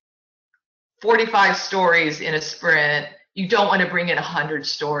 45 stories in a sprint, you don't want to bring in 100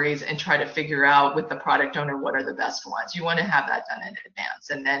 stories and try to figure out with the product owner what are the best ones. You want to have that done in advance,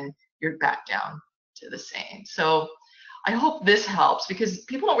 and then you're back down to the same. So I hope this helps, because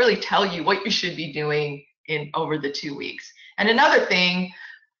people don't really tell you what you should be doing over the 2 weeks. And another thing,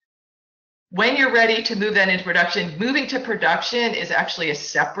 when you're ready to move that into production, moving to production is actually a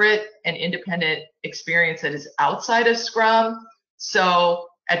separate and independent experience that is outside of Scrum. So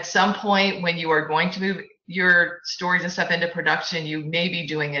at some point when you are going to move your stories and stuff into production, you may be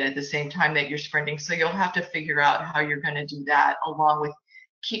doing it at the same time that you're sprinting. So you'll have to figure out how you're going to do that, along with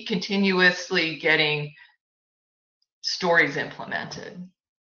keep continuously getting stories implemented.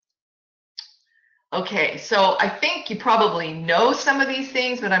 Okay, so I think you probably know some of these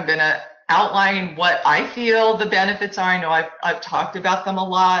things, but I'm going to outline what I feel the benefits are. I know I've talked about them a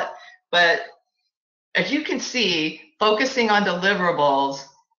lot, but as you can see, focusing on deliverables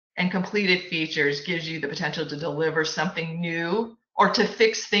and completed features gives you the potential to deliver something new or to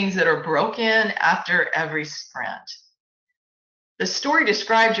fix things that are broken after every sprint. The story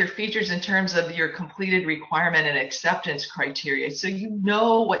describes your features in terms of your completed requirement and acceptance criteria, so you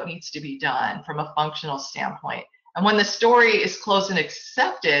know what needs to be done from a functional standpoint. And when the story is closed and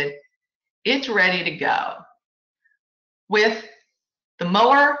accepted, it's ready to go. With the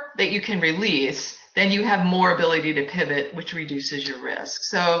more that you can release, then you have more ability to pivot, which reduces your risk.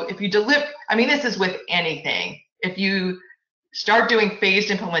 So if you deliver, I mean, this is with anything. If you start doing phased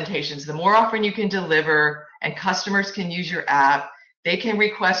implementations, the more often you can deliver and customers can use your app, they can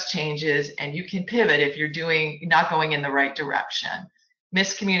request changes and you can pivot if you're not going in the right direction.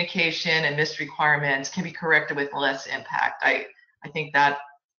 Miscommunication and missed requirements can be corrected with less impact. I think that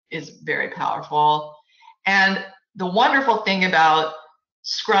is very powerful. And the wonderful thing about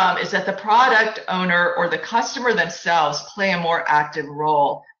Scrum is that the product owner or the customer themselves play a more active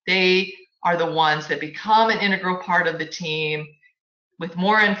role. They are the ones that become an integral part of the team with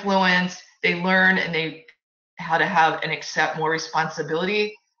more influence. They learn how to have and accept more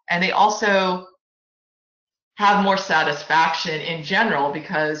responsibility, and they also have more satisfaction in general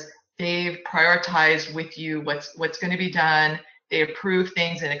because they've prioritized with you what's going to be done. They approve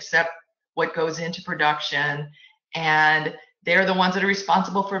things and accept what goes into production, and they're the ones that are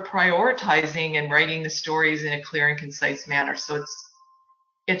responsible for prioritizing and writing the stories in a clear and concise manner. So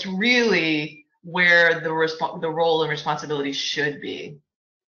it's really where the role and responsibility should be.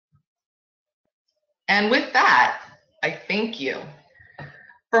 And with that, I thank you.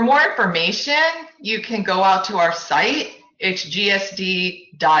 For more information, you can go out to our site. It's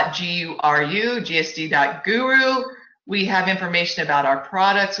gsd.guru, gsd.guru. We have information about our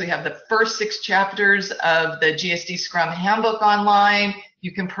products. We have the first 6 chapters of the GSD Scrum Handbook online.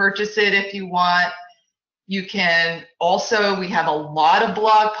 You can purchase it if you want. You can also, we have a lot of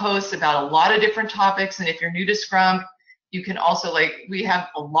blog posts about a lot of different topics. And if you're new to Scrum, you can also, we have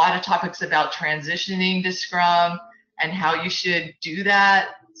a lot of topics about transitioning to Scrum and how you should do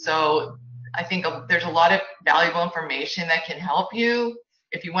that. So I think there's a lot of valuable information that can help you.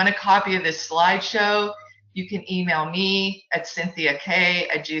 If you want a copy of this slideshow, you can email me at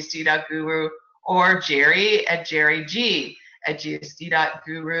cynthiak@gsd.guru or Gerri at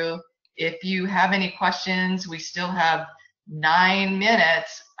gerrig@gsd.guru. If you have any questions, we still have 9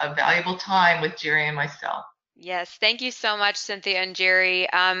 minutes of valuable time with Gerri and myself. Yes, thank you so much, Cynthia and Gerri.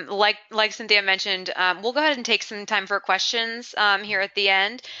 Like Cynthia mentioned, we'll go ahead and take some time for questions here at the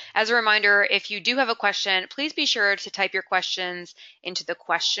end. As a reminder, if you do have a question, please be sure to type your questions into the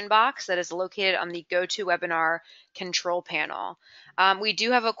question box that is located on the GoToWebinar control panel. We do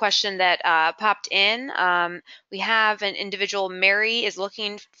have a question that popped in. We have an individual, Mary, is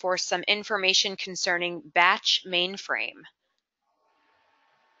looking for some information concerning batch mainframe.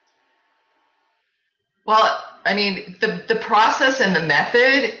 Well, I mean, the process and the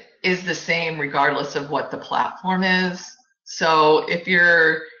method is the same regardless of what the platform is. So if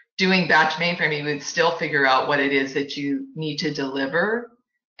you're doing batch mainframe, you would still figure out what it is that you need to deliver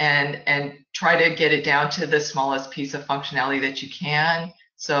and try to get it down to the smallest piece of functionality that you can.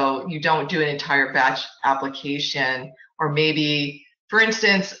 So you don't do an entire batch application, or maybe, for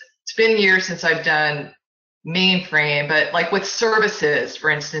instance, it's been years since I've done mainframe, but like with services, for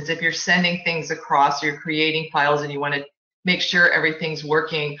instance, if you're sending things across, you're creating files and you want to make sure everything's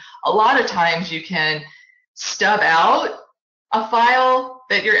working. A lot of times you can stub out a file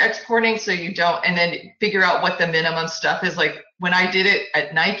that you're exporting so you don't, and then figure out what the minimum stuff is. Like when I did it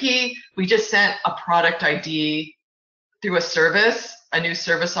at Nike, we just sent a product ID through a service, a new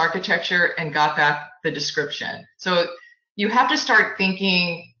service architecture, and got back the description. So you have to start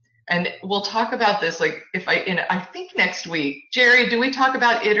thinking, and we'll talk about this, like I think next week. Gerri, do we talk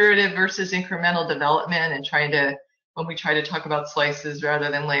about iterative versus incremental development and when we try to talk about slices rather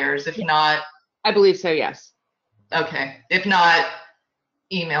than layers? If not, I believe so, yes. okay. If not,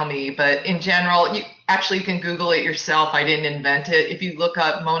 email me. But in general, you can Google it yourself. I didn't invent it. If you look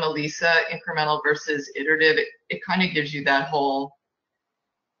up Mona Lisa, incremental versus iterative, it kind of gives you that whole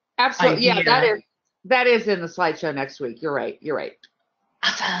Absolutely. idea. Yeah, that is in the slideshow next week. You're right.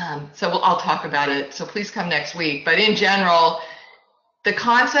 Awesome. So I'll talk about it. So please come next week. But in general, the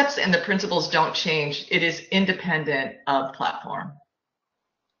concepts and the principles don't change. It is independent of platform.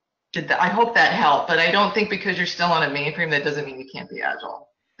 I hope that helped, but I don't think because you're still on a mainframe, that doesn't mean you can't be agile.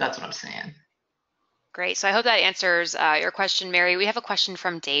 That's what I'm saying. Great. So I hope that answers your question, Mary. We have a question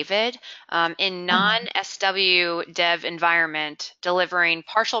from David. In non-SW dev environment, delivering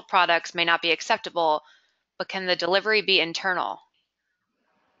partial products may not be acceptable, but can the delivery be internal?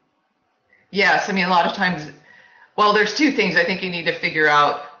 Yes. I mean, a lot of times, well, there's two things I think you need to figure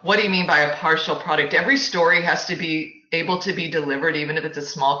out. What do you mean by a partial product? Every story has to be able to be delivered, even if it's a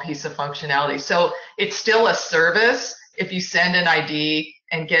small piece of functionality. So it's still a service if you send an ID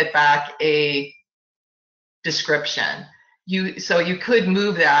and get back a description. So you could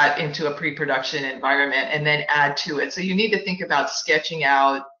move that into a pre-production environment and then add to it. So you need to think about sketching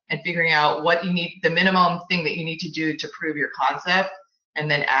out and figuring out what you need, the minimum thing that you need to do to prove your concept,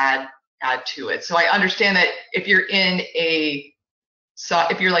 and then add to it. So I understand that if you're if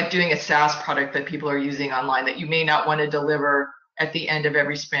you're like doing a SaaS product that people are using online, that you may not want to deliver at the end of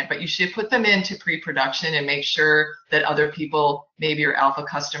every sprint, but you should put them into pre-production and make sure that other people, maybe your alpha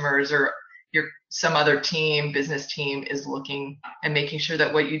customers or some other business team, is looking and making sure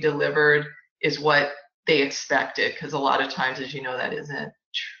that what you delivered is what they expected. Because a lot of times, as you know, that isn't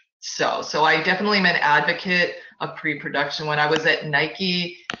so. So I definitely am an advocate of pre-production. When I was at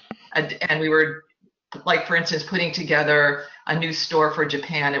Nike and we were, like, for instance, putting together a new store for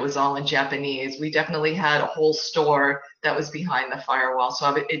Japan, it was all in Japanese. We definitely had a whole store that was behind the firewall.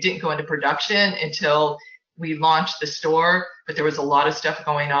 So it didn't go into production until we launched the store, but there was a lot of stuff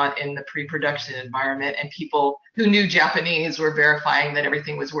going on in the pre-production environment, and people who knew Japanese were verifying that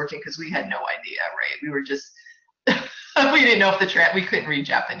everything was working, because we had no idea, right? We were just, we didn't know if we couldn't read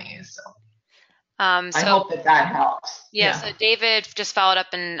Japanese. So. I hope that helps. Yeah, so David just followed up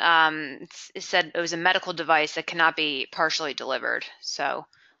and said it was a medical device that cannot be partially delivered. So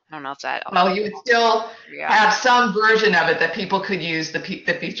I don't know if that. Well, you would still have some version of it that people could use the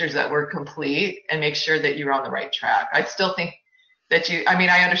features that were complete and make sure that you're on the right track. I still think that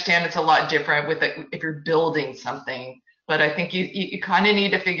I understand it's a lot different if you're building something, but I think you kind of need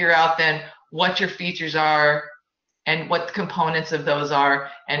to figure out then what your features are and what the components of those are,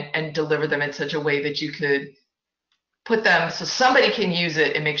 and deliver them in such a way that you could put them so somebody can use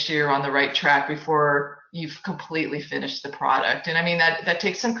it and make sure you're on the right track before you've completely finished the product. And I mean, that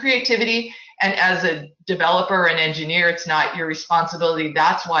takes some creativity. And as a developer and engineer, it's not your responsibility.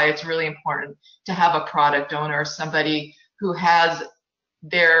 That's why it's really important to have a product owner, somebody who has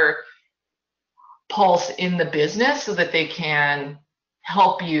their pulse in the business so that they can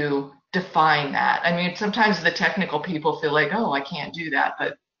help you define that. I mean, sometimes the technical people feel like, oh, I can't do that.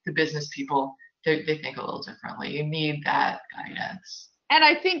 But the business people, they think a little differently. You need that guidance. And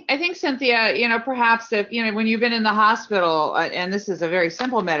I think Cynthia, perhaps if, when you've been in the hospital, and this is a very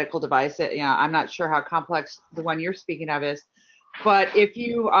simple medical device, I'm not sure how complex the one you're speaking of is, but if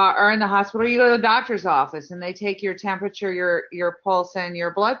you are in the hospital, you go to the doctor's office and they take your temperature, your pulse, and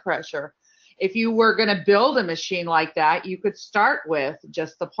your blood pressure. If you were going to build a machine like that, you could start with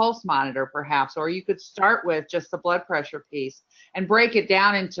just the pulse monitor, perhaps, or you could start with just the blood pressure piece and break it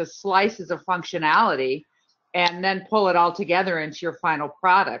down into slices of functionality, and then pull it all together into your final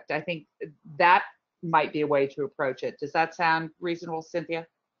product. I think that might be a way to approach it. Does that sound reasonable, Cynthia?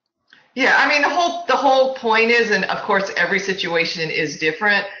 Yeah, I mean, the whole point is, and of course every situation is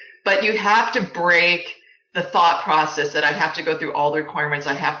different, but you have to break the thought process that I have to go through all the requirements,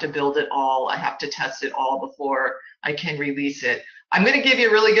 I have to build it all, I have to test it all before I can release it. I'm going to give you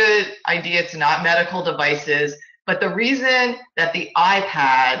a really good idea. It's not medical devices, but the reason that the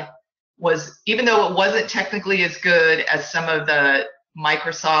iPad was, even though it wasn't technically as good as some of the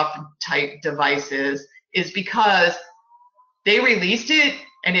Microsoft type devices, is because they released it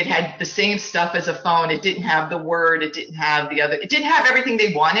and it had the same stuff as a phone. It didn't have the Word, it didn't have the other, it didn't have everything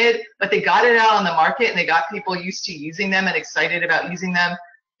they wanted, but they got it out on the market and they got people used to using them and excited about using them.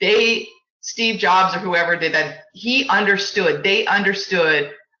 Steve Jobs or whoever did that, they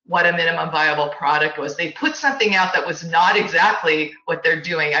understood what a minimum viable product was. They put something out that was not exactly what they're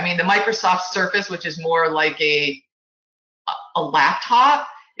doing. I mean, the Microsoft Surface, which is more like a laptop,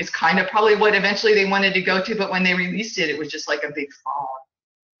 is kind of probably what eventually they wanted to go to, but when they released it, it was just like a big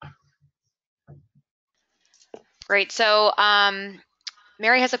phone. Great. So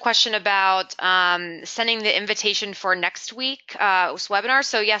Mary has a question about sending the invitation for next week's webinar.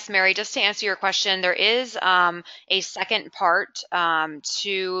 So yes, Mary, just to answer your question, there is a second part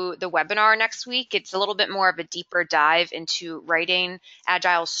to the webinar next week. It's a little bit more of a deeper dive into writing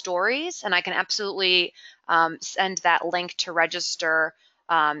Agile stories, and I can absolutely send that link to register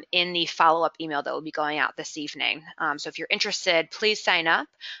in the follow-up email that will be going out this evening. So if you're interested, please sign up,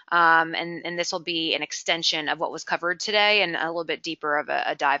 and this will be an extension of what was covered today and a little bit deeper of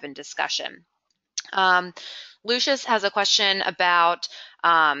a dive and discussion. Lucius has a question about,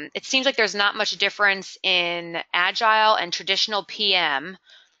 it seems like there's not much difference in Agile and traditional PM.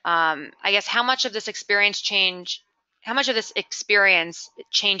 I guess how much of this experience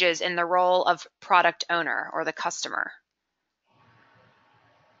changes in the role of product owner or the customer?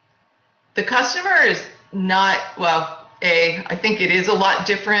 The customer is not, well, I think it is a lot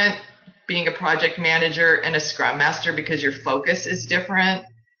different being a project manager and a Scrum Master because your focus is different,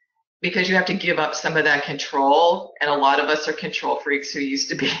 because you have to give up some of that control. And a lot of us are control freaks who used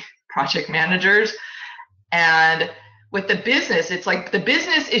to be project managers. And with the business, it's like the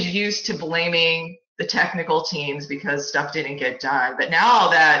business is used to blaming the technical teams because stuff didn't get done. But now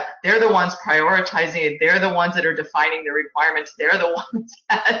that they're the ones prioritizing it, they're the ones that are defining the requirements, they're the ones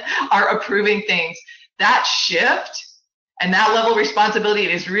that are approving things. That shift and that level of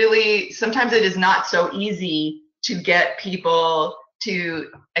responsibility is really, sometimes it is not so easy to get people to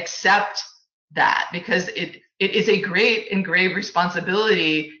accept that, because it is a great engraved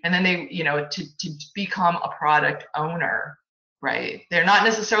responsibility. And then they, to become a product owner. Right. They're not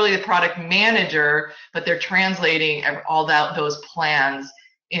necessarily the product manager, but they're translating all those plans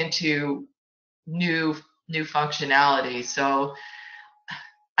into new functionality. So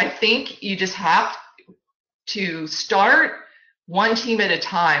I think you just have to start one team at a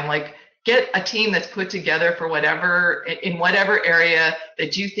time. Like, get a team that's put together for in whatever area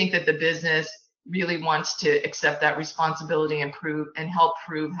that you think that the business really wants to accept that responsibility and help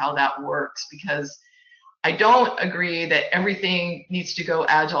prove how that works, because I don't agree that everything needs to go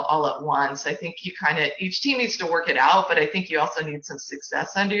Agile all at once. I think each team needs to work it out, but I think you also need some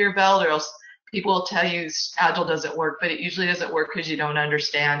success under your belt, or else people will tell you Agile doesn't work, but it usually doesn't work because you don't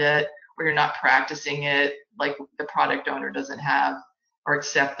understand it, or you're not practicing it, like the product owner doesn't have or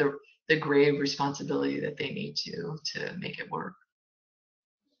accept the grave responsibility that they need to make it work,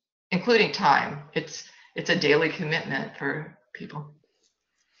 including time. It's a daily commitment for people.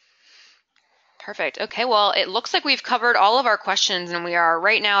 Perfect. Okay, well, it looks like we've covered all of our questions, and we are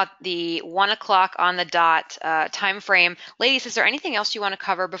right now at the 1 o'clock on the dot time frame. Ladies, is there anything else you want to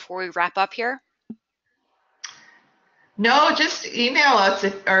cover before we wrap up here? No, just email us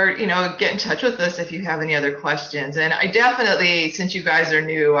or get in touch with us if you have any other questions. And I definitely, since you guys are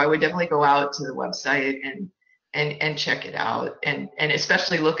new, I would definitely go out to the website and check it out, and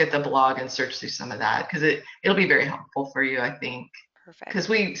especially look at the blog and search through some of that, because it'll be very helpful for you, I think. Perfect. Because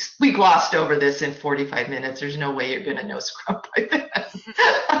we glossed over this in 45 minutes. There's no way you're going to know Scrum by then.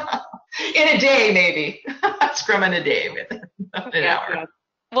 In a day, maybe. Scrum in a day, within an hour. Yes.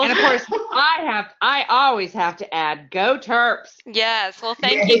 Well, and of course, I always have to add, go Terps. Yes. Well,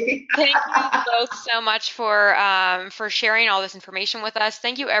 thank you both so much for sharing all this information with us.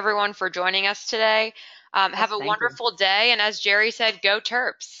 Thank you, everyone, for joining us today. Have a wonderful day, and as Gerri said, go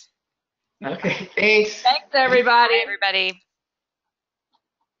Terps. Okay. Thanks. Thanks, everybody. Bye, everybody.